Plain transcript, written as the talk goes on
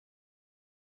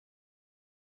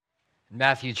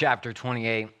Matthew chapter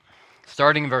 28,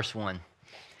 starting in verse 1. It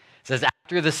says,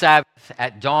 After the Sabbath,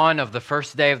 at dawn of the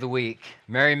first day of the week,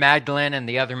 Mary Magdalene and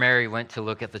the other Mary went to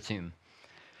look at the tomb.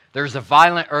 There was a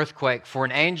violent earthquake, for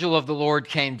an angel of the Lord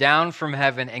came down from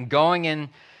heaven and going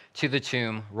into the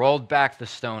tomb, rolled back the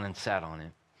stone and sat on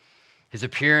it. His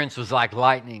appearance was like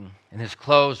lightning, and his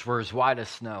clothes were as white as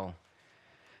snow.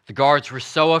 The guards were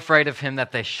so afraid of him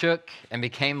that they shook and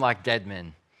became like dead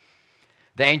men.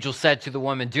 The angel said to the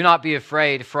woman, "Do not be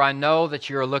afraid, for I know that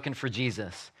you are looking for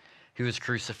Jesus, who was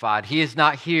crucified. He is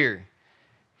not here.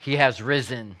 He has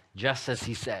risen, just as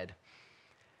he said.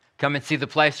 Come and see the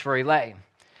place where he lay.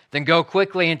 Then go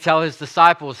quickly and tell his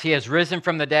disciples, he has risen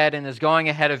from the dead and is going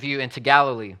ahead of you into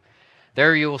Galilee.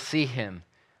 There you will see him.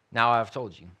 Now I have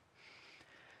told you."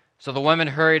 So the woman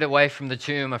hurried away from the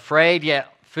tomb, afraid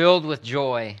yet filled with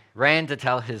joy, ran to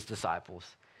tell his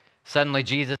disciples. Suddenly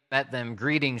Jesus met them.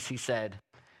 "Greetings," he said.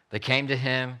 They came to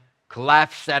him,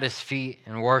 collapsed at his feet,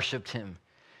 and worshiped him.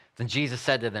 Then Jesus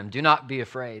said to them, "Do not be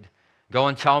afraid. Go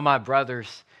and tell my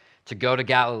brothers to go to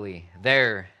Galilee.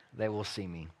 There they will see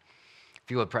me."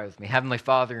 If you would pray with me. Heavenly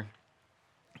Father,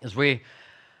 as we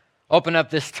open up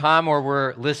this time where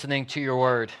we're listening to your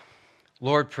word,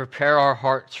 Lord, prepare our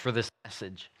hearts for this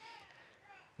message.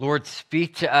 Lord,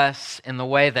 speak to us in the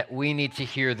way that we need to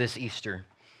hear this Easter.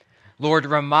 Lord,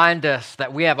 remind us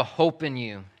that we have a hope in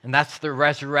you, and that's the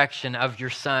resurrection of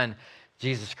your Son,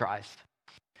 Jesus Christ.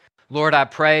 Lord, I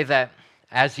pray that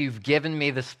as you've given me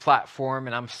this platform,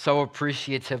 and I'm so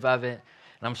appreciative of it,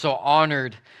 and I'm so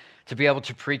honored to be able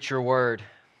to preach your word,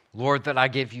 Lord, that I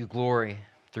give you glory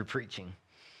through preaching.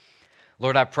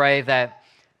 Lord, I pray that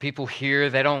people hear,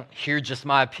 they don't hear just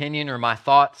my opinion or my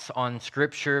thoughts on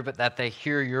Scripture, but that they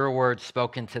hear your word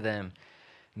spoken to them,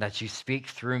 and that you speak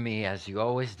through me as you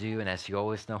always do and as you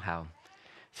always know how.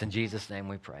 It's in Jesus' name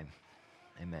we pray.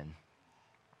 Amen.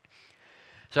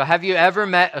 So have you ever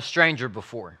met a stranger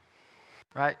before?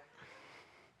 Right?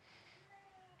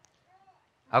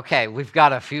 Okay, we've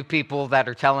got a few people that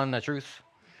are telling the truth.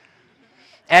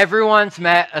 Everyone's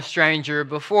met a stranger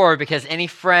before, because any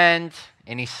friend,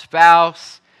 any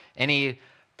spouse, any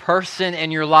person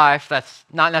in your life that's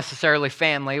not necessarily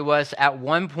family was at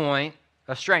one point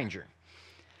a stranger.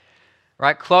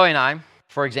 Right? Chloe and I,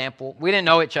 for example, we didn't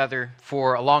know each other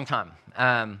for a long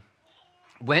time.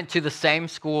 Went to the same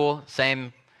school,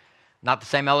 not the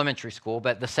same elementary school,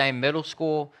 but the same middle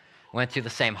school, went to the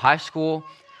same high school,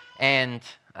 and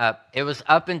it was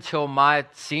up until my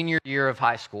senior year of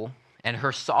high school and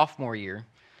her sophomore year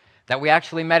that we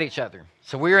actually met each other.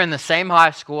 So we were in the same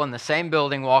high school, in the same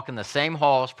building, walking the same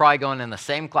halls, probably going in the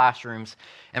same classrooms,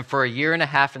 and for a year and a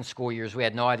half in school years, we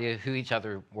had no idea who each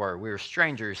other were. We were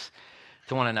strangers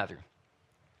to one another.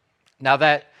 Now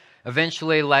that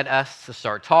eventually led us to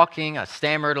start talking. I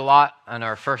stammered a lot on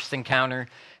our first encounter,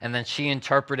 and then she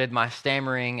interpreted my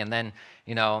stammering, and then,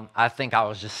 I think I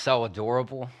was just so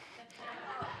adorable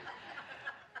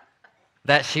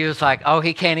that she was like, "Oh,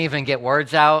 he can't even get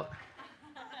words out?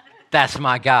 That's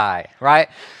my guy," right?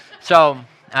 So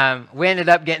we ended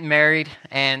up getting married,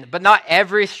 but not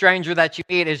every stranger that you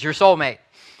meet is your soulmate,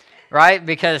 right?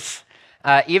 Because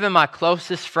even my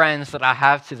closest friends that I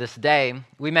have to this day,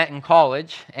 we met in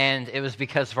college, and it was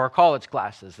because of our college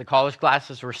classes. The college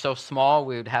classes were so small,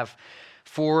 we would have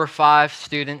 4 or 5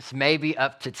 students, maybe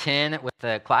up to 10 with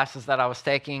the classes that I was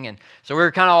taking. And so we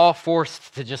were kind of all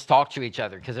forced to just talk to each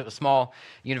other because it was a small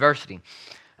university.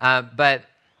 But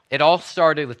it all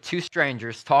started with 2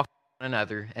 strangers talking to one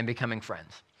another and becoming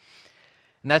friends.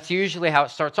 And that's usually how it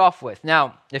starts off with.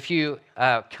 Now, if you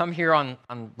come here on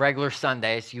regular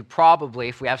Sundays, you probably,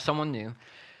 if we have someone new,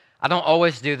 I don't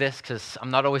always do this because I'm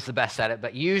not always the best at it,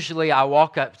 but usually I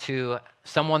walk up to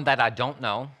someone that I don't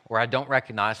know or I don't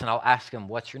recognize, and I'll ask them,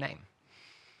 "What's your name?"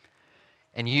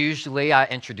 And usually I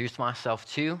introduce myself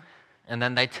too, and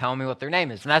then they tell me what their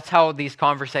name is. And that's how these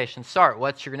conversations start.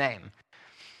 "What's your name?"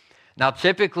 Now,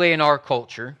 typically in our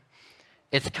culture,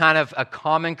 it's kind of a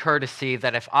common courtesy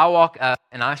that if I walk up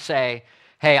and I say,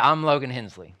 "Hey, I'm Logan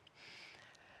Hensley,"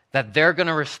 that they're going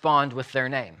to respond with their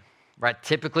name, right?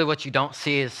 Typically what you don't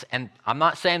see is, and I'm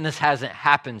not saying this hasn't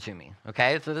happened to me,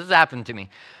 okay? So this has happened to me.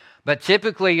 But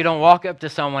typically you don't walk up to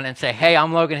someone and say, "Hey,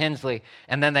 I'm Logan Hensley,"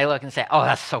 and then they look and say, "Oh,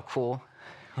 that's so cool."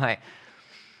 Like,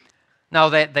 no,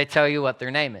 they tell you what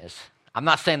their name is. I'm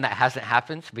not saying that hasn't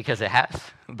happened, because it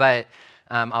has, but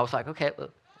I was like, okay,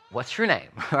 look, what's your name,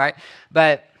 right?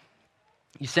 But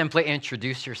you simply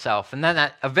introduce yourself, and then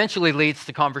that eventually leads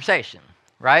to conversation,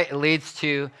 right? It leads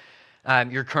to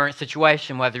your current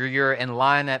situation, whether you're in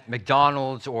line at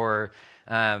McDonald's or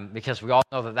because we all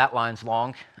know that line's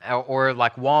long, or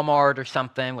like Walmart or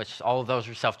something, which all of those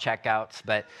are self-checkouts.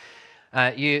 But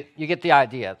You get the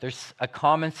idea. There's a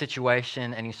common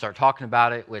situation, and you start talking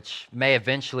about it, which may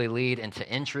eventually lead into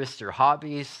interests or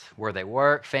hobbies, where they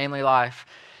work, family life,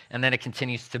 and then it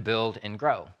continues to build and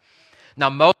grow. Now,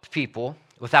 most people,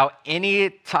 without any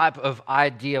type of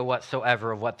idea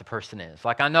whatsoever of what the person is,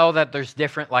 like I know that there's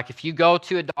different, like if you go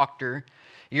to a doctor,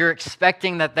 you're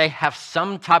expecting that they have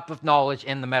some type of knowledge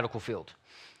in the medical field.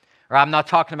 Or I'm not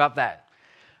talking about that.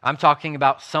 I'm talking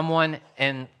about someone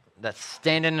that's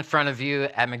standing in front of you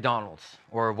at McDonald's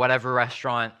or whatever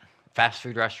restaurant, fast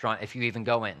food restaurant, if you even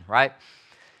go in, right?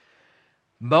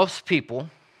 Most people,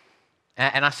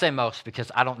 and I say most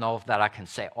because I don't know if that I can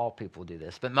say all people do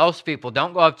this, but most people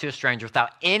don't go up to a stranger without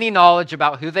any knowledge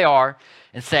about who they are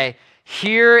and say,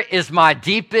 here is my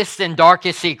deepest and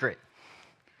darkest secret.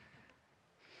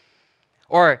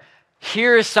 Or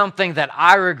here is something that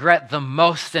I regret the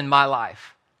most in my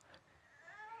life.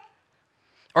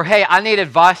 Or, hey, I need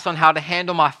advice on how to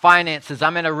handle my finances.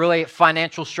 I'm in a really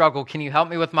financial struggle. Can you help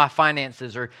me with my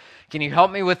finances? Or can you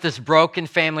help me with this broken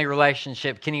family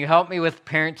relationship? Can you help me with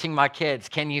parenting my kids?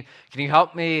 Can you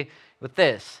help me with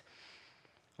this?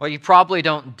 Well, you probably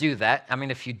don't do that. I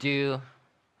mean, if you do,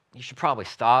 you should probably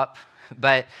stop.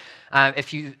 But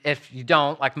if you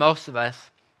don't, like most of us,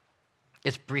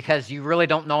 it's because you really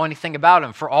don't know anything about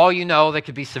them. For all you know, they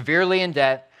could be severely in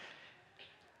debt,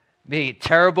 be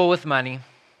terrible with money,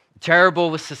 terrible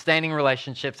with sustaining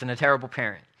relationships, and a terrible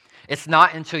parent. It's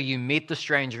not until you meet the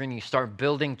stranger and you start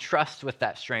building trust with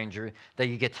that stranger that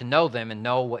you get to know them and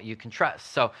know what you can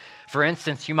trust. So, for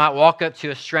instance, you might walk up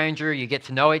to a stranger, you get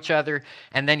to know each other,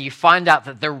 and then you find out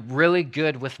that they're really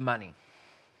good with money,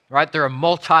 right? They're a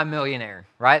multimillionaire,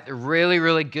 right? They're really,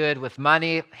 really good with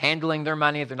money, handling their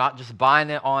money. They're not just buying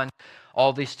it on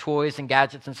all these toys and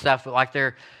gadgets and stuff, but like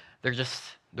they're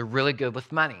really good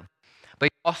with money. But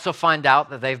you also find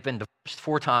out that they've been divorced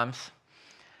 4 times,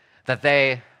 that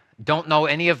they don't know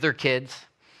any of their kids,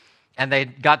 and they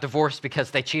got divorced because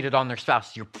they cheated on their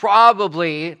spouse. You're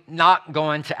probably not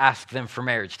going to ask them for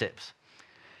marriage tips.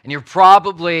 And you're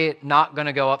probably not going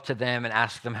to go up to them and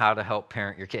ask them how to help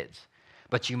parent your kids.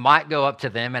 But you might go up to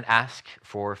them and ask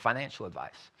for financial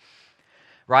advice,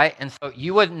 right? And so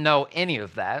you wouldn't know any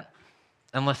of that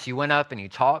unless you went up and you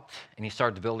talked and you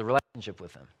started to build a relationship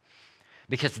with them.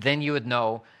 Because then you would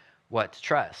know what to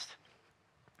trust.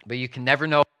 But you can never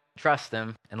know to trust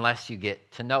them unless you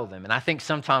get to know them. And I think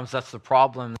sometimes that's the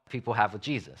problem that people have with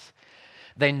Jesus.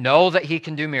 They know that he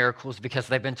can do miracles because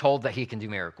they've been told that he can do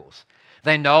miracles.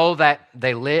 They know that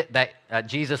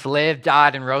Jesus lived,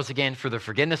 died, and rose again for the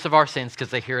forgiveness of our sins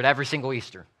because they hear it every single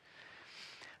Easter.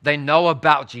 They know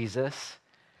about Jesus,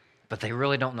 but they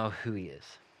really don't know who he is.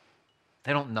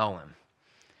 They don't know him.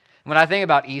 When I think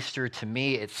about Easter, to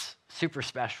me, it's super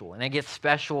special. And it gets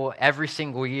special every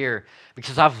single year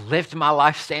because I've lived my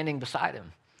life standing beside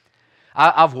him.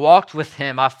 I've walked with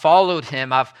him. I've followed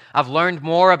him. I've learned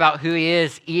more about who he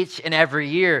is each and every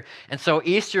year. And so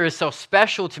Easter is so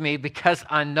special to me because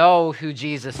I know who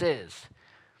Jesus is.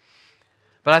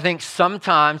 But I think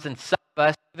sometimes, and some of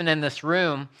us, even in this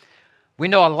room, we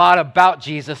know a lot about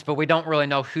Jesus, but we don't really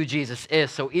know who Jesus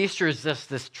is. So Easter is just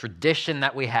this tradition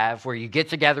that we have where you get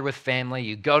together with family,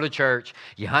 you go to church,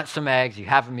 you hunt some eggs, you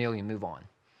have a meal, you move on.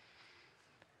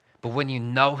 But when you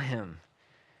know him,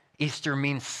 Easter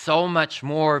means so much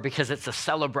more because it's a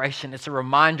celebration. It's a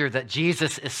reminder that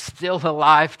Jesus is still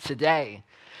alive today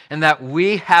and that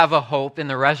we have a hope in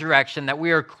the resurrection, that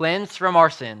we are cleansed from our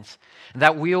sins, and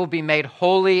that we will be made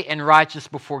holy and righteous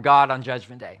before God on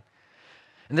Judgment Day.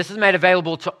 And this is made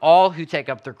available to all who take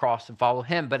up their cross and follow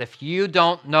him. But if you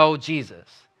don't know Jesus,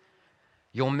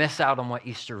 you'll miss out on what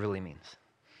Easter really means.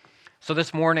 So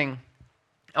this morning,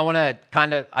 I want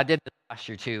to I did this last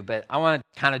year too, but I want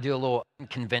to kind of do a little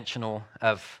unconventional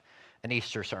of an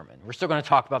Easter sermon. We're still going to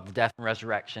talk about the death and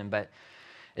resurrection, but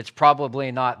it's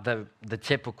probably not the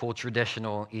typical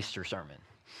traditional Easter sermon,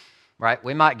 right?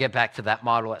 We might get back to that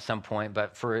model at some point,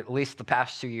 but for at least the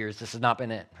past 2 years, this has not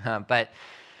been it. But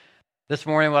this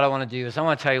morning, what I want to do is I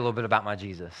want to tell you a little bit about my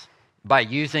Jesus by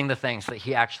using the things that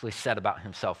he actually said about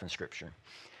himself in Scripture.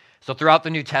 So throughout the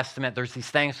New Testament, there's these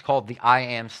things called the I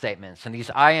am statements. And these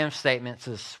I am statements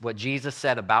is what Jesus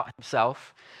said about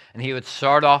himself. And he would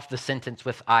start off the sentence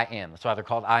with I am. That's why they're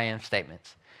called I am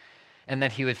statements. And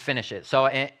then he would finish it. So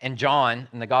in John,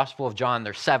 in the Gospel of John,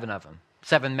 there's 7 of them,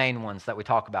 7 main ones that we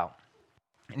talk about.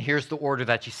 And here's the order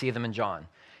that you see them in John.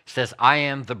 It says, I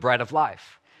am the bread of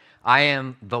life. I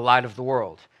am the light of the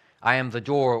world. I am the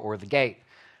door or the gate.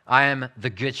 I am the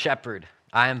good shepherd.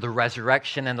 I am the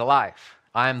resurrection and the life.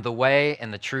 I am the way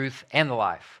and the truth and the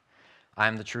life. I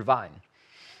am the true vine.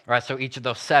 All right, so each of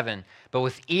those 7. But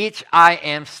with each I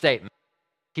am statement,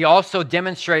 he also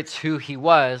demonstrates who he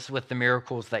was with the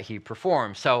miracles that he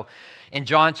performed. So in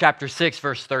John chapter 6,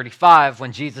 verse 35,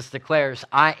 when Jesus declares,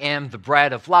 I am the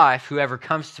bread of life, whoever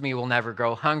comes to me will never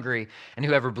go hungry, and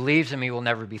whoever believes in me will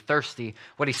never be thirsty.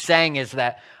 What he's saying is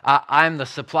that I'm the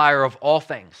supplier of all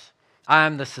things. I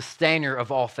am the sustainer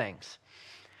of all things.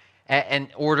 In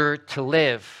order to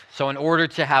live, so in order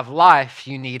to have life,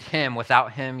 you need him.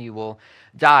 Without him, you will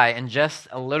die. And just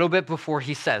a little bit before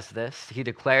he says this, he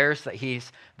declares that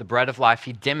he's the bread of life.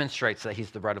 He demonstrates that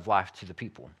he's the bread of life to the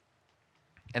people.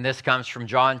 And this comes from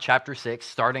John chapter 6,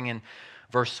 starting in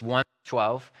verse 1 to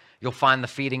 12. You'll find the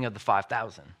feeding of the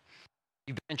 5,000.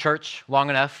 You've been in church long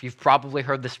enough, you've probably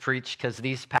heard this preached because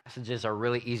these passages are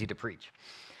really easy to preach.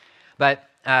 But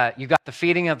you've got the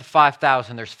feeding of the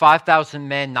 5,000. There's 5,000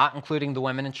 men, not including the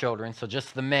women and children, so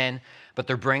just the men, but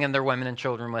they're bringing their women and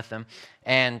children with them.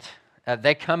 And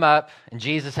they come up, and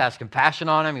Jesus has compassion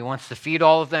on them. He wants to feed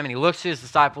all of them, and he looks to his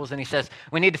disciples, and he says,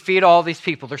 we need to feed all these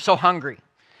people. They're so hungry,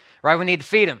 right? We need to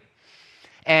feed them.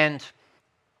 And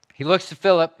he looks to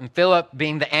Philip, and Philip,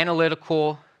 being the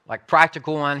analytical,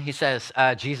 practical one, he says,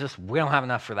 Jesus, we don't have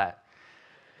enough for that.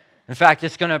 In fact,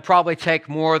 it's going to probably take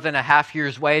more than a half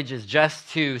year's wages just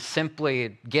to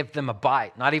simply give them a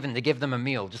bite, not even to give them a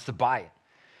meal, just a bite.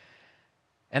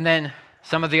 And then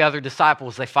some of the other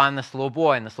disciples, they find this little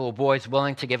boy, and this little boy is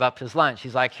willing to give up his lunch.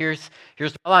 He's like, here's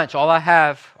my lunch. All I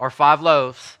have are 5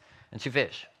 loaves and 2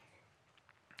 fish.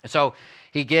 And so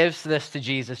he gives this to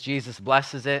Jesus. Jesus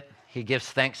blesses it. He gives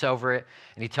thanks over it,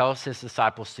 and he tells his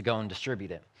disciples to go and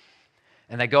distribute it.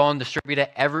 And they go and distribute it.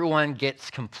 Everyone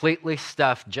gets completely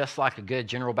stuffed, just like a good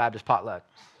General Baptist potluck.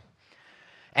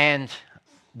 And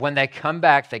when they come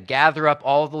back, they gather up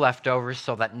all of the leftovers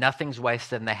so that nothing's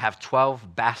wasted, and they have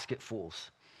 12 basketfuls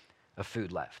of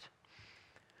food left.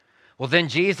 Well, then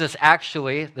Jesus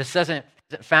actually, this isn't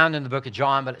found in the book of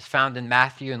John, but it's found in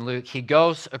Matthew and Luke. He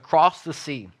goes across the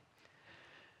sea.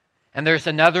 And there's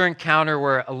another encounter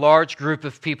where a large group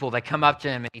of people, they come up to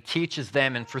him and he teaches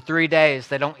them. And for 3 days,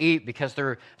 they don't eat because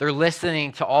they're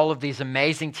listening to all of these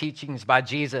amazing teachings by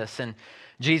Jesus. And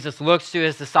Jesus looks to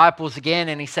his disciples again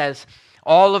and he says,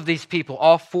 all of these people,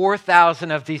 all 4,000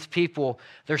 of these people,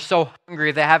 they're so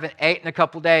hungry. They haven't ate in a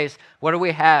couple days. What do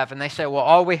we have? And they say, well,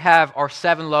 all we have are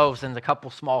 7 loaves and a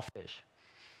couple small fish.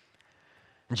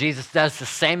 And Jesus does the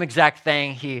same exact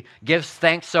thing. He gives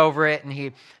thanks over it, and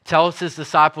he tells his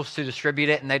disciples to distribute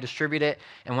it, and they distribute it.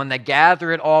 And when they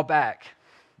gather it all back,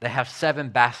 they have 7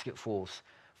 basketfuls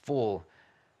full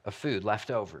of food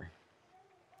left over.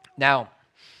 Now,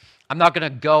 I'm not going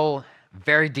to go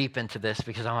very deep into this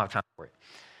because I don't have time for it.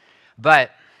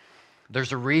 But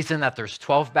there's a reason that there's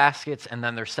 12 baskets and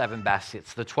then there's 7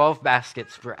 baskets. The 12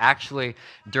 baskets were actually,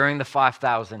 during the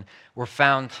 5,000, were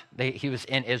found, he was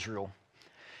in Israel.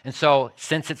 And so,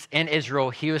 since it's in Israel,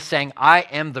 he was saying, I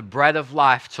am the bread of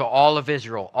life to all of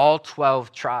Israel, all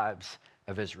 12 tribes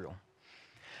of Israel.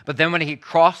 But then when he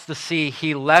crossed the sea,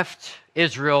 he left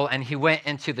Israel and he went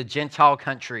into the Gentile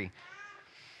country.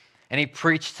 And he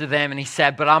preached to them and he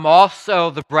said, but I'm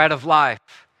also the bread of life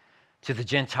to the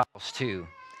Gentiles too.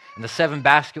 And the 7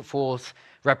 basketfuls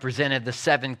represented the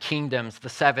 7 kingdoms, the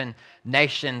 7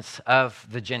 nations of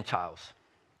the Gentiles.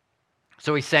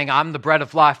 So he's saying, I'm the bread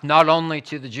of life, not only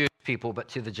to the Jewish people, but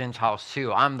to the Gentiles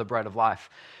too. I'm the bread of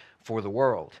life for the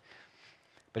world.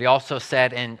 But he also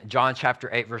said in John chapter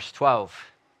 8, verse 12,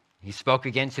 he spoke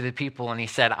again to the people and he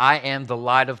said, I am the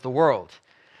light of the world.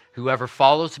 Whoever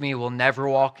follows me will never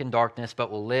walk in darkness, but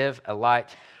will live a light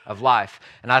of life.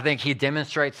 And I think he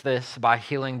demonstrates this by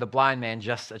healing the blind man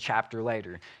just a chapter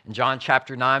later. In John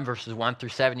chapter 9, verses 1 through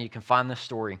 7, you can find this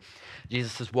story.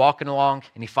 Jesus is walking along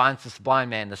and he finds this blind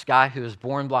man, this guy who is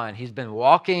born blind. He's been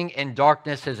walking in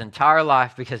darkness his entire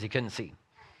life because he couldn't see.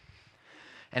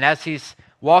 And as he's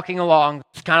walking along,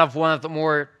 it's kind of one of the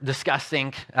more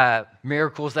disgusting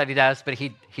miracles that he does, but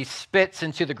he spits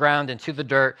into the ground, into the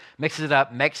dirt, mixes it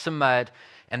up, makes some mud,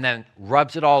 and then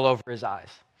rubs it all over his eyes.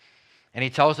 And he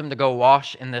tells him to go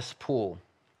wash in this pool.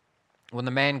 When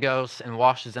the man goes and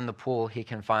washes in the pool, he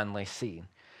can finally see.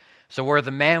 So where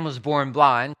the man was born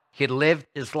blind, he had lived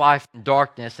his life in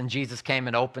darkness, and Jesus came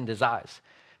and opened his eyes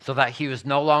so that he was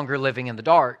no longer living in the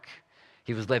dark.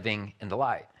 He was living in the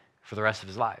light for the rest of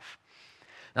his life.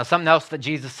 Now, something else that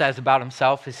Jesus says about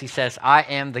himself is he says, I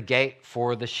am the gate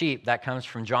for the sheep. That comes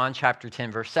from John chapter 10,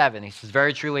 verse 7. He says,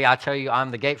 very truly, I tell you,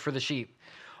 I'm the gate for the sheep.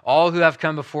 All who have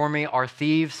come before me are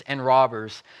thieves and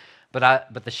robbers,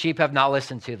 but the sheep have not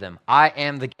listened to them. I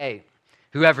am the gate.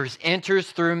 Whoever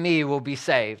enters through me will be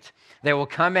saved. They will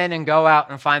come in and go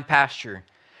out and find pasture.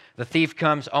 The thief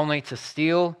comes only to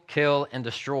steal, kill, and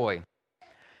destroy.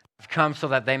 I've come so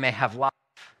that they may have life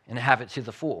and have it to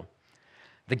the full.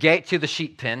 The gate to the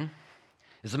sheep pen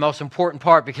is the most important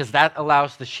part because that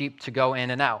allows the sheep to go in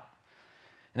and out.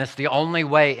 And it's the only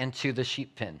way into the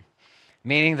sheep pen,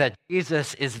 meaning that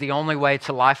Jesus is the only way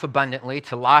to life abundantly,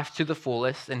 to life to the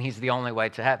fullest, and he's the only way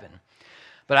to heaven.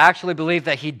 But I actually believe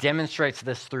that he demonstrates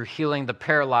this through healing the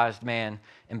paralyzed man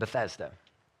in Bethesda.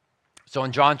 So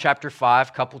in John chapter 5,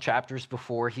 a couple chapters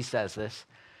before he says this,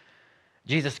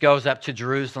 Jesus goes up to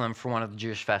Jerusalem for one of the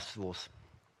Jewish festivals.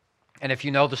 And if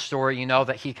you know the story, you know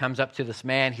that he comes up to this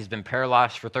man. He's been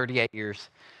paralyzed for 38 years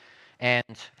and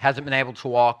hasn't been able to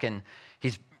walk. And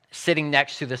he's sitting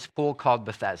next to this pool called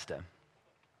Bethesda.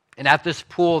 And at this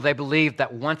pool, they believed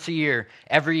that once a year,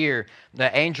 every year,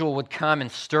 the angel would come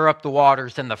and stir up the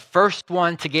waters. And the first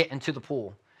one to get into the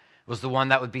pool was the one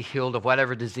that would be healed of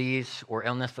whatever disease or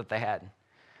illness that they had.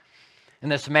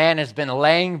 And this man has been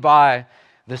laying by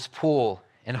this pool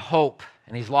in hope,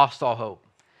 and he's lost all hope.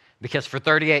 Because for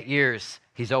 38 years,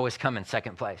 he's always come in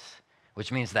second place,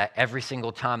 which means that every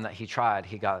single time that he tried,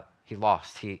 he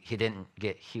lost. He didn't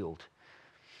get healed.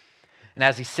 And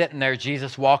as he's sitting there,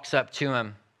 Jesus walks up to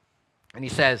him, and he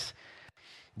says,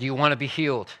 "Do you want to be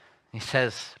healed?" He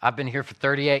says, "I've been here for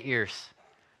 38 years,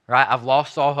 right? I've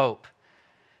lost all hope."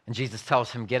 And Jesus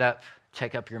tells him, "Get up,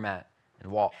 take up your mat,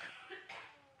 and walk."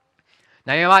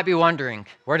 Now you might be wondering,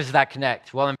 where does that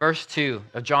connect? Well, in verse 2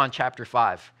 of John chapter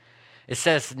 5, it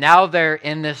says, "Now there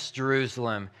in this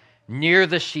Jerusalem, near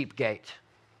the sheep gate,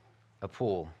 a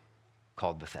pool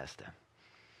called Bethesda."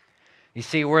 You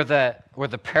see, where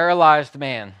the paralyzed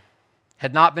man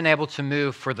had not been able to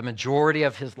move for the majority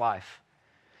of his life,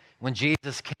 when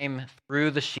Jesus came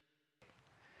through the sheep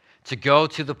to go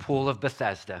to the pool of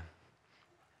Bethesda,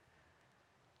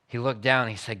 he looked down,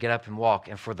 he said, "Get up and walk."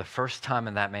 And for the first time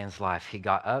in that man's life, he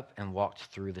got up and walked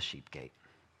through the sheep gate.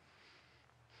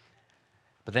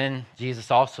 But then Jesus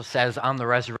also says, "I'm the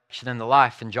resurrection and the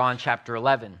life," in John chapter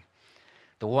 11.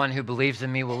 "The one who believes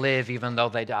in me will live even though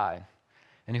they die.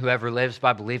 And whoever lives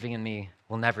by believing in me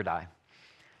will never die."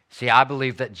 See, I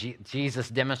believe that Jesus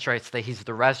demonstrates that he's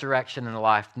the resurrection and the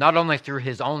life, not only through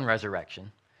his own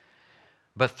resurrection,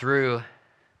 but through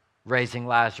raising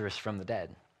Lazarus from the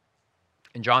dead.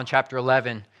 In John chapter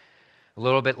 11, a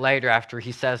little bit later after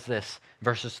he says this,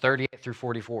 verses 38 through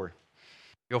 44,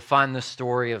 you'll find the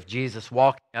story of Jesus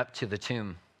walking up to the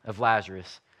tomb of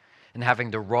Lazarus and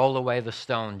having to roll away the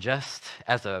stone just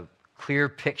as a clear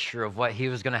picture of what he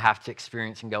was going to have to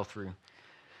experience and go through.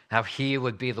 How he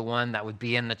would be the one that would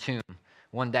be in the tomb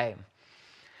one day.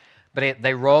 But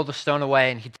they roll the stone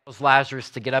away, and he tells Lazarus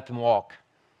to get up and walk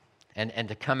and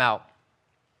to come out.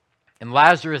 And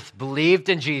Lazarus believed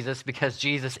in Jesus because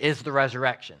Jesus is the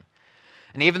resurrection.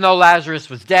 And even though Lazarus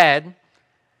was dead,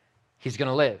 he's going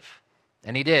to live.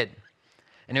 And he did.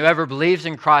 And whoever believes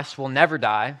in Christ will never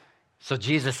die. So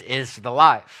Jesus is the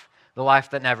life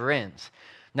that never ends.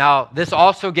 Now, this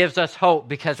also gives us hope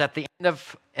because at the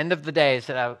end of the days,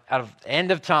 out of the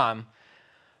end of time,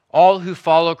 all who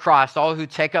follow Christ, all who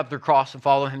take up their cross and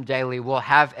follow him daily will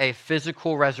have a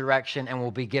physical resurrection and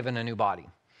will be given a new body.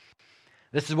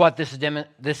 This is what this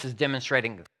is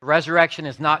demonstrating. Resurrection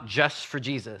is not just for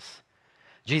Jesus.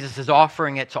 Jesus is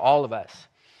offering it to all of us.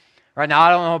 Right now, I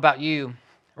don't know about you,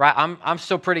 right? I'm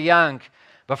still pretty young,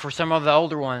 but for some of the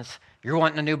older ones, you're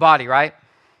wanting a new body, right?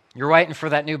 You're waiting for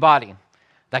that new body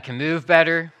that can move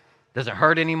better, doesn't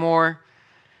hurt anymore.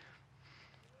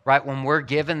 Right? When we're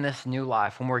given this new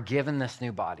life, when we're given this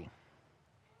new body,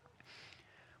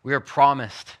 we are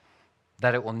promised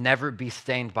that it will never be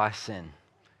stained by sin,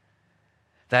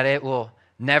 that it will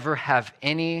never have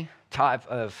any type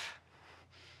of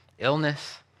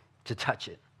illness to touch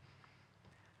it.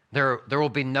 There will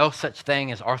be no such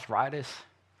thing as arthritis.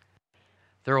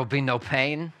 There will be no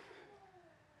pain.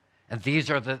 And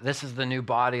this is the new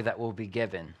body that will be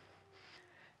given.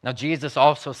 Now, Jesus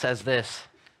also says this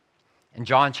in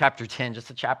John chapter 10, just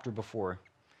a chapter before.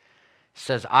 He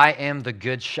says, "I am the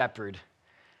good shepherd.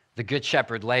 The good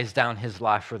shepherd lays down his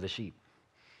life for the sheep."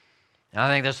 And I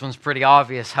think this one's pretty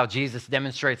obvious how Jesus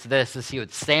demonstrates this as he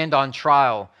would stand on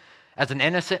trial as an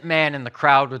innocent man and the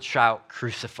crowd would shout,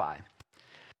 "Crucify."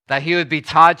 That he would be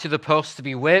tied to the post to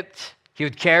be whipped. He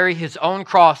would carry his own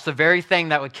cross, the very thing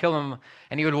that would kill him,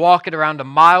 and he would walk it around a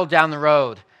mile down the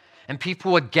road. And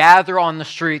people would gather on the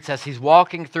streets as he's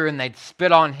walking through, and they'd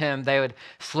spit on him. They would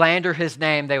slander his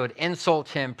name. They would insult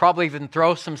him, probably even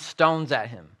throw some stones at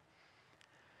him.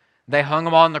 They hung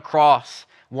him on the cross,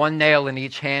 one nail in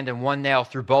each hand and one nail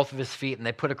through both of his feet, and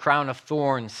they put a crown of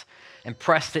thorns and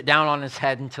pressed it down on his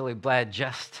head until he bled,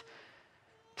 just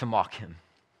to mock him.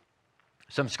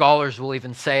 Some scholars will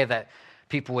even say that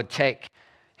people would take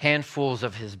handfuls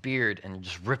of his beard and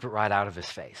just rip it right out of his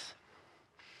face.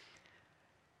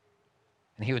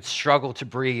 And he would struggle to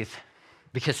breathe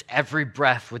because every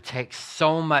breath would take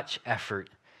so much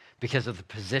effort because of the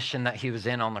position that he was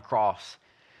in on the cross.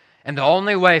 And the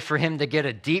only way for him to get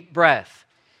a deep breath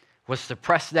was to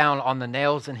press down on the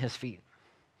nails in his feet,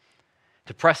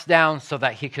 to press down so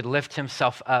that he could lift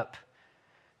himself up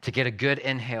to get a good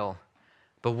inhale.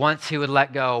 But once he would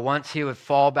let go, once he would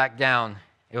fall back down,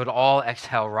 it would all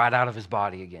exhale right out of his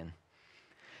body again.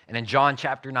 And in John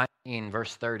chapter 19,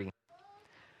 verse 30, it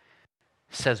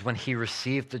says, when he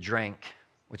received the drink,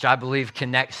 which I believe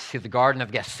connects to the Garden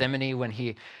of Gethsemane when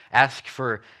he asked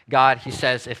for God, he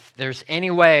says, if there's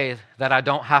any way that I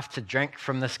don't have to drink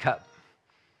from this cup,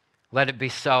 let it be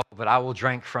so, but I will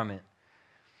drink from it.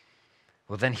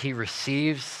 Well, then he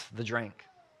receives the drink.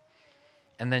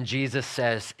 And then Jesus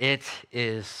says, it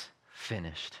is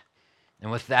finished. And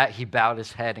with that, he bowed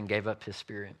his head and gave up his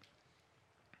spirit.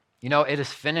 You know, it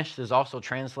is finished is also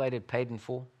translated paid in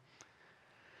full.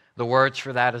 The words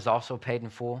for that is also paid in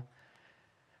full.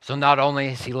 So not only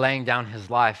is he laying down his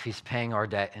life, he's paying our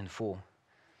debt in full.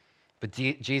 But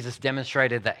Jesus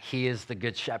demonstrated that he is the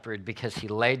good shepherd because he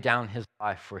laid down his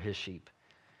life for his sheep.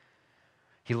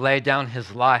 He laid down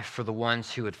his life for the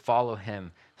ones who would follow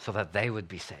him so that they would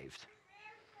be saved.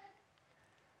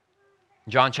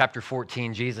 John chapter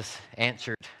 14, Jesus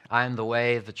answered, I am the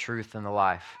way, the truth, and the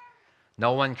life.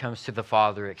 No one comes to the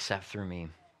Father except through me.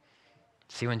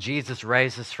 See, when Jesus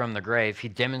raises from the grave, he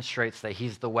demonstrates that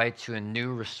he's the way to a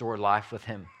new restored life with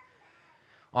him.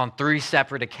 On 3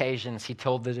 separate occasions, he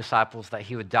told the disciples that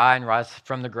he would die and rise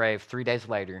from the grave 3 days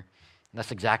later. And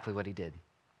that's exactly what he did.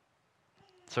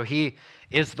 So he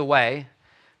is the way,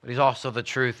 but he's also the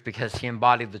truth because he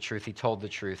embodied the truth, he told the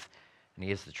truth, and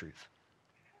he is the truth.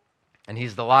 And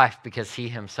he's the life because he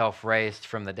himself raised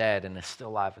from the dead and is still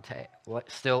alive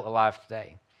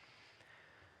today.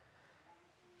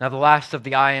 Now, the last of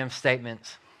the I am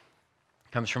statements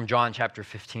comes from John chapter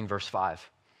 15, verse 5.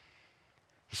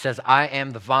 He says, I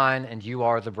am the vine and you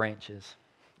are the branches.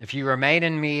 If you remain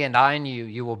in me and I in you,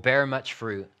 you will bear much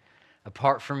fruit.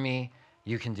 Apart from me,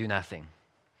 you can do nothing.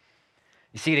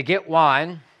 You see, to get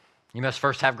wine, you must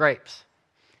first have grapes.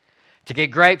 To get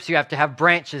grapes, you have to have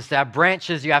branches. To have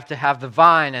branches, you have to have the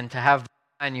vine. And to have the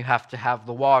vine, you have to have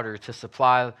the water to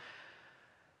supply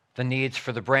the needs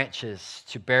for the branches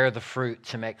to bear the fruit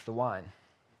to make the wine.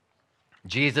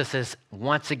 Jesus is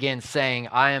once again saying,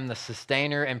 I am the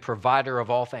sustainer and provider of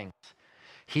all things.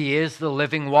 He is the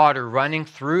living water running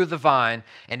through the vine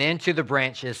and into the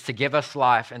branches to give us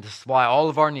life and to supply all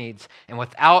of our needs. And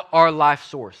without our life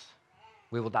source,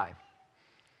 we will die.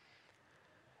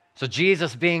 So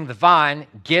Jesus, being the vine,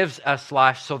 gives us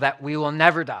life so that we will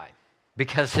never die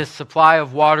because his supply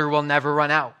of water will never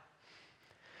run out.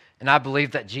 And I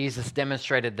believe that Jesus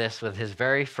demonstrated this with his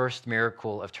very first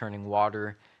miracle of turning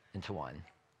water into wine.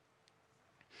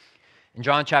 In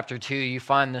John chapter 2, you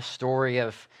find this story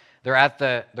of they're at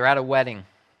a wedding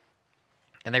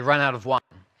and they run out of wine,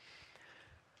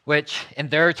 which in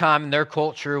their time, in their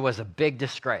culture, was a big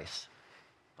disgrace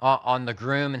on the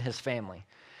groom and his family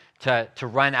to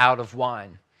run out of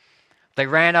wine. They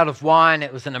ran out of wine.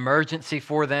 It was an emergency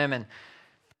for them. And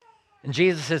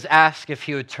Jesus has asked if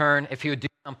he would do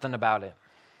something about it.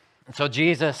 And so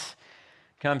Jesus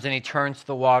comes and he turns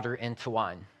the water into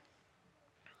wine.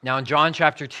 Now in John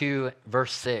chapter 2,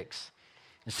 verse 6,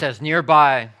 it says,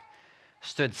 nearby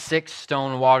stood 6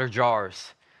 stone water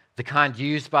jars, the kind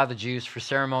used by the Jews for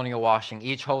ceremonial washing,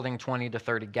 each holding 20 to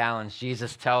 30 gallons.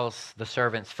 Jesus tells the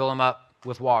servants, fill them up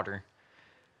with water.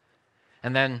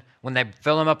 And then when they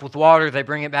fill them up with water, they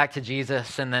bring it back to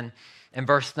Jesus. And then in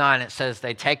verse 9, it says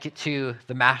they take it to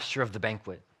the master of the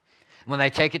banquet. When they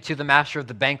take it to the master of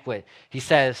the banquet, he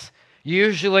says,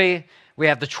 usually we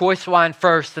have the choice wine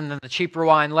first and then the cheaper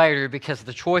wine later because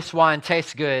the choice wine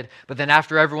tastes good, but then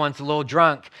after everyone's a little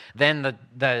drunk, then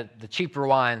the cheaper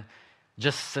wine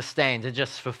just sustains, it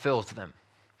just fulfills them.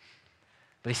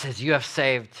 But he says, you have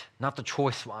saved not the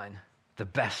choice wine, the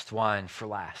best wine for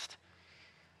last.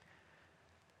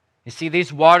 You see,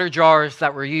 these water jars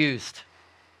that were used,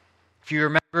 if you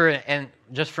remember, and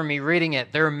just from me reading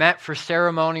it, they're meant for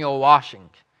ceremonial washing.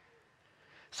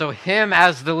 So him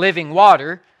as the living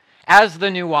water, as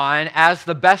the new wine, as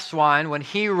the best wine, when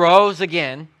he rose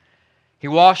again, he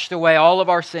washed away all of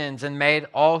our sins and made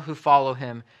all who follow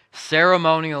him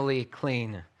ceremonially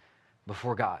clean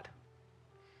before God.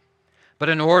 But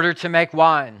in order to make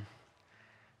wine,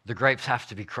 the grapes have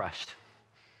to be crushed.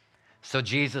 So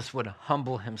Jesus would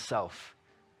humble himself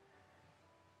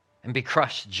and be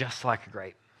crushed just like a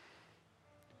grape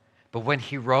But when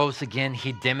he rose again,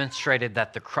 he demonstrated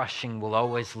that the crushing will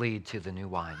always lead to the new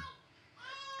wine.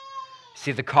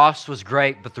 See, the cost was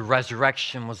great, but the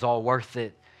resurrection was all worth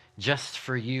it just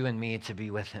for you and me to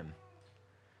be with him,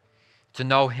 to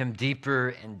know him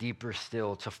deeper and deeper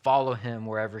still, to follow him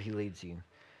wherever he leads you.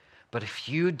 But if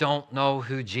you don't know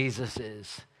who Jesus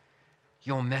is,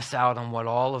 you'll miss out on what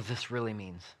all of this really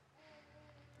means.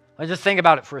 Let's just think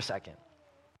about it for a second.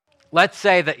 Let's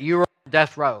say that you were on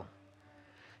death row.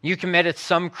 You committed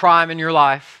some crime in your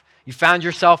life. You found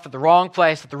yourself at the wrong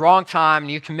place at the wrong time,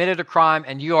 and you committed a crime,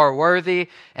 and you are worthy,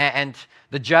 and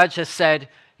the judge has said,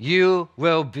 you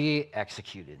will be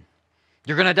executed.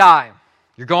 You're going to die.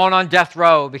 You're going on death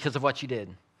row because of what you did.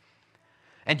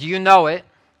 And you know it.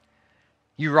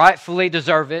 You rightfully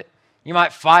deserve it. You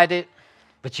might fight it,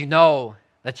 but you know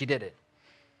that you did it.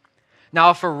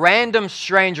 Now, if a random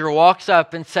stranger walks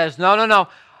up and says, no,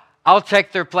 I'll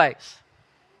take their place.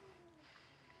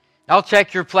 I'll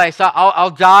take your place.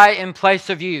 I'll die in place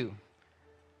of you.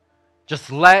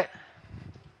 Just let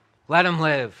him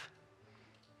live.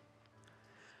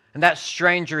 And that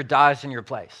stranger dies in your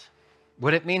place.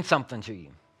 Would it mean something to you?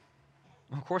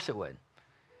 Of course it would.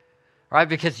 Right?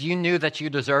 Because you knew that you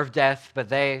deserved death, but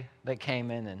they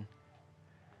came in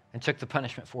and took the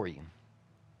punishment for you.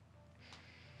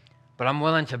 But I'm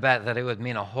willing to bet that it would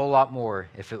mean a whole lot more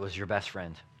if it was your best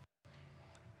friend.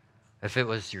 If it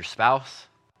was your spouse,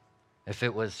 if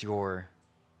it was your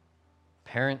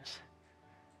parents,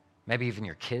 maybe even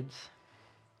your kids.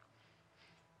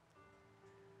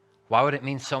 Why would it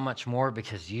mean so much more?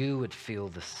 Because you would feel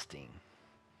the sting.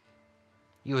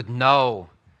 You would know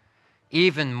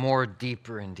even more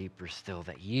deeper and deeper still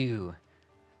that you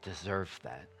deserved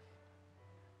that.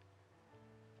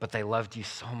 But they loved you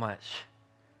so much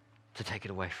to take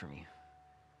it away from you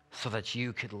so that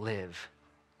you could live.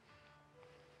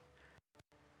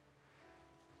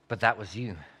 But that was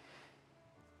you.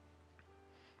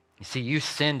 You see, you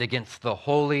sinned against the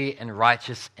holy and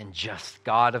righteous and just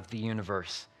God of the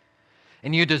universe.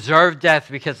 And you deserve death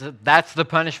because that's the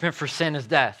punishment for sin is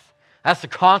death. That's the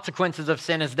consequences of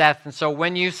sin is death. And so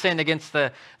when you sin against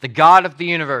the God of the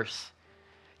universe,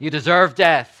 you deserve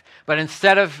death. But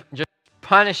instead of just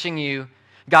punishing you,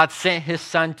 God sent his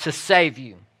son to save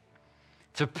you,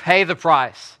 to pay the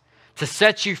price, to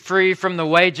set you free from the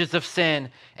wages of sin,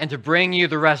 and to bring you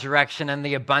the resurrection and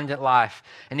the abundant life.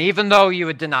 And even though you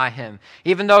would deny him,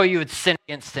 even though you would sin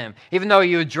against him, even though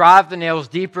you would drive the nails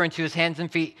deeper into his hands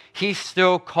and feet, he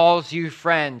still calls you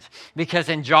friend. Because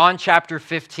in John chapter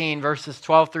 15, verses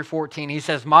 12 through 14, he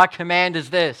says, my command is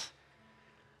this: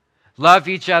 love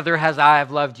each other as I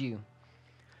have loved you.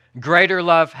 Greater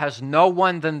love has no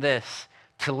one than this,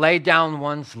 to lay down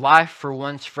one's life for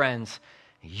one's friends.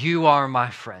 You are my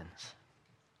friends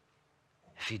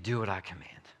if you do what I command.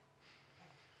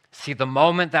 See, the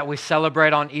moment that we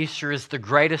celebrate on Easter is the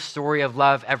greatest story of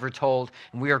love ever told.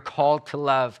 And we are called to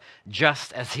love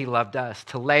just as he loved us,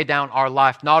 to lay down our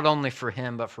life not only for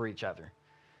him, but for each other.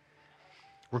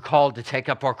 We're called to take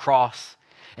up our cross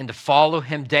and to follow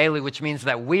him daily, which means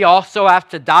that we also have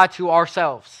to die to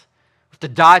ourselves. We have to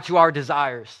die to our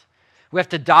desires. We have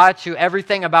to die to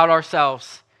everything about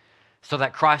ourselves so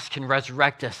that Christ can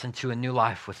resurrect us into a new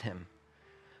life with him.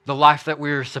 The life that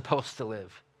we are supposed to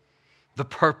live. The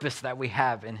purpose that we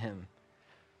have in him.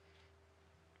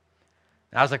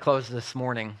 As I close this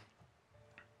morning,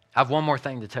 I have one more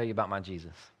thing to tell you about my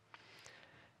Jesus.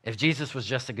 If Jesus was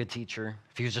just a good teacher,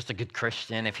 if he was just a good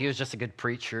Christian, if he was just a good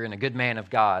preacher and a good man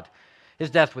of God, his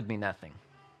death would mean nothing.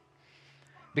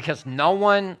 Because no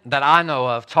one that I know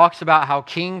of talks about how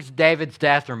King David's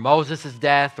death or Moses'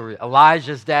 death or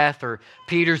Elijah's death or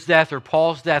Peter's death or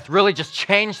Paul's death really just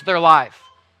changed their life.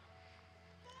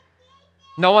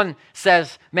 No one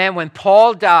says, man, when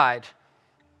Paul died,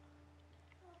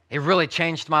 it really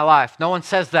changed my life. No one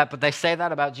says that, but they say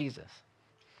that about Jesus.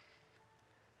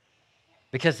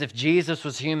 Because if Jesus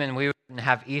was human, we wouldn't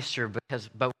have Easter,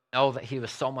 but we know that he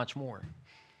was so much more.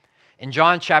 In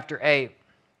John chapter 8,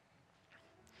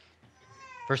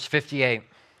 verse 58, he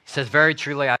says, very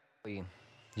truly I tell you,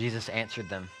 Jesus answered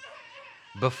them,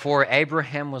 before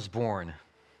Abraham was born,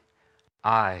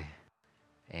 I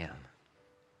am.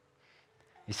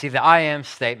 You see, the I am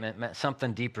statement meant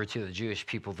something deeper to the Jewish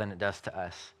people than it does to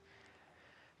us.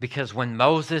 Because when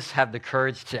Moses had the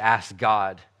courage to ask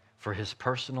God for his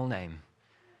personal name,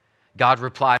 God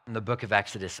replied in the book of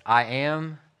Exodus, I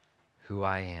am who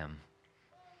I am,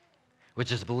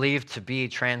 which is believed to be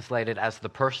translated as the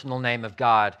personal name of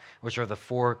God, which are the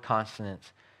four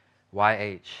consonants,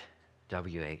 YHWH,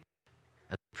 as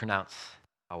we pronounce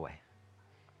Yahweh.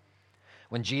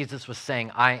 when Jesus was saying,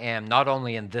 I am, not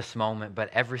only in this moment, but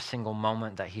every single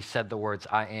moment that he said the words,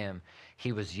 I am,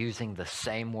 he was using the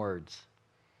same words.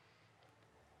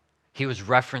 He was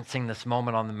referencing this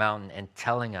moment on the mountain and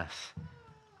telling us,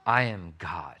 I am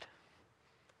God.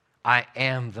 I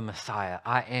am the Messiah.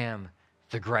 I am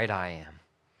the great I am.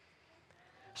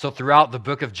 So throughout the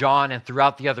book of John and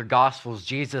throughout the other Gospels,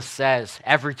 Jesus says,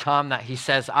 every time that he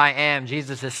says, I am,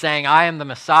 Jesus is saying, I am the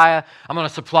Messiah. I'm going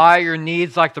to supply your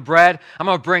needs like the bread. I'm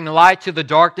going to bring light to the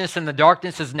darkness, and the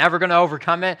darkness is never going to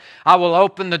overcome it. I will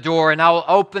open the door, and I will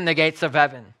open the gates of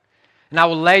heaven. And I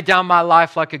will lay down my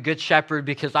life like a good shepherd,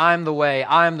 because I am the way,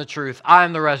 I am the truth, I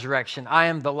am the resurrection, I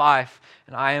am the life,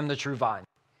 and I am the true vine.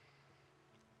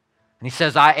 And he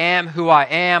says, I am who I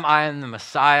am the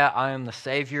Messiah, I am the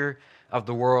Savior of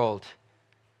the world.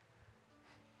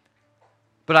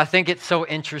 But I think it's so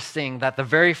interesting that the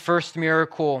very first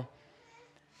miracle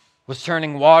was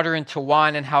turning water into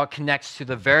wine, and how it connects to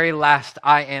the very last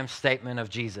I am statement of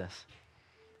Jesus.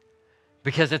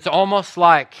 Because it's almost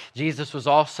like Jesus was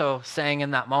also saying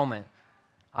in that moment,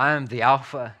 I am the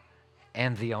Alpha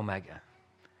and the Omega.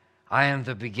 I am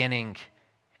the beginning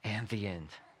and the end.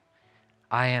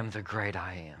 I am the great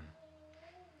I am.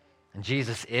 And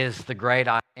Jesus is the great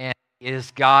I am. He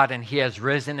is God, and he has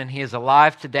risen, and he is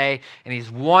alive today, and he's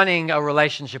wanting a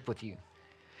relationship with you.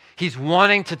 He's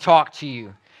wanting to talk to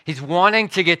you. He's wanting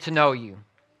to get to know you.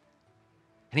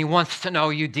 And he wants to know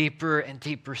you deeper and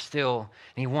deeper still.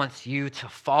 And he wants you to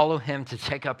follow him, to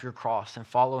take up your cross and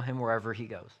follow him wherever he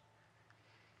goes.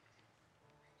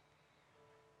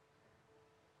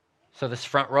 So this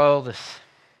front row, this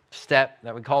step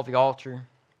that we call the altar,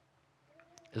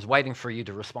 is waiting for you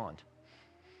to respond.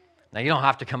 Now, you don't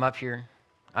have to come up here.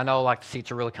 I know like the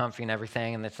seats are really comfy and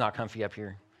everything, and it's not comfy up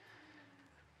here.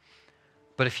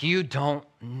 But if you don't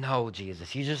know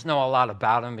Jesus, you just know a lot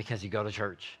about him because you go to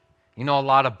church. You know a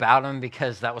lot about him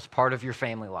because that was part of your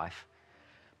family life.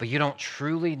 But you don't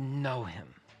truly know him.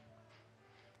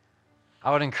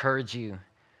 I would encourage you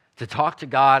to talk to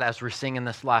God as we're singing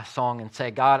this last song and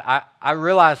say, God, I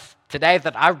realize today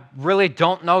that I really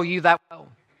don't know you that well.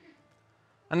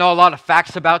 I know a lot of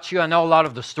facts about you. I know a lot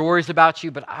of the stories about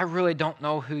you, but I really don't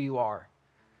know who you are.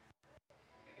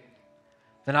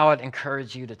 Then I would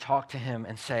encourage you to talk to him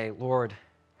and say, Lord,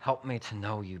 help me to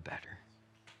know you better.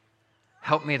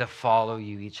 Help me to follow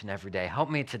you each and every day. Help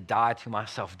me to die to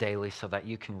myself daily so that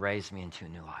you can raise me into a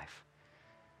new life.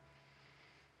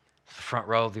 The front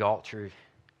row of the altar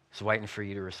is waiting for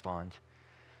you to respond.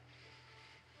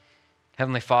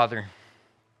 Heavenly Father,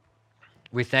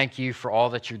 we thank you for all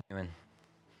that you're doing.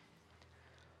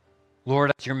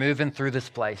 Lord, as you're moving through this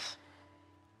place,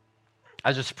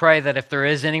 I just pray that if there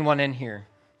is anyone in here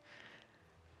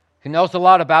who knows a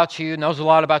lot about you, knows a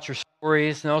lot about your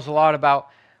stories, knows a lot about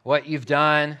what you've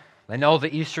done, they know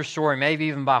the Easter story, maybe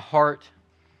even by heart,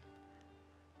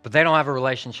 but they don't have a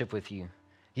relationship with you.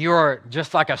 You are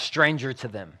just like a stranger to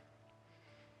them.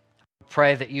 I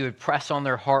pray that you would press on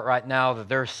their heart right now that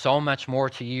there's so much more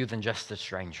to you than just a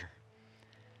stranger.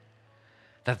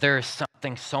 That there is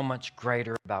something so much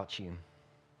greater about you.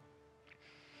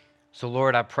 So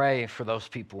Lord, I pray for those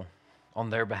people on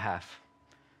their behalf,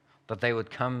 that they would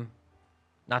come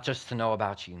not just to know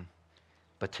about you,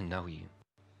 but to know you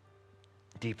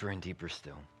deeper and deeper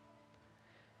still.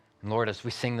 And Lord, as we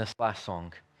sing this last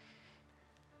song,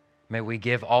 may we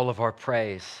give all of our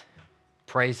praise,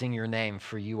 praising your name,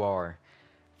 for you are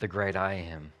the great I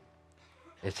am.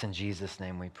 It's in Jesus'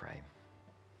 name we pray.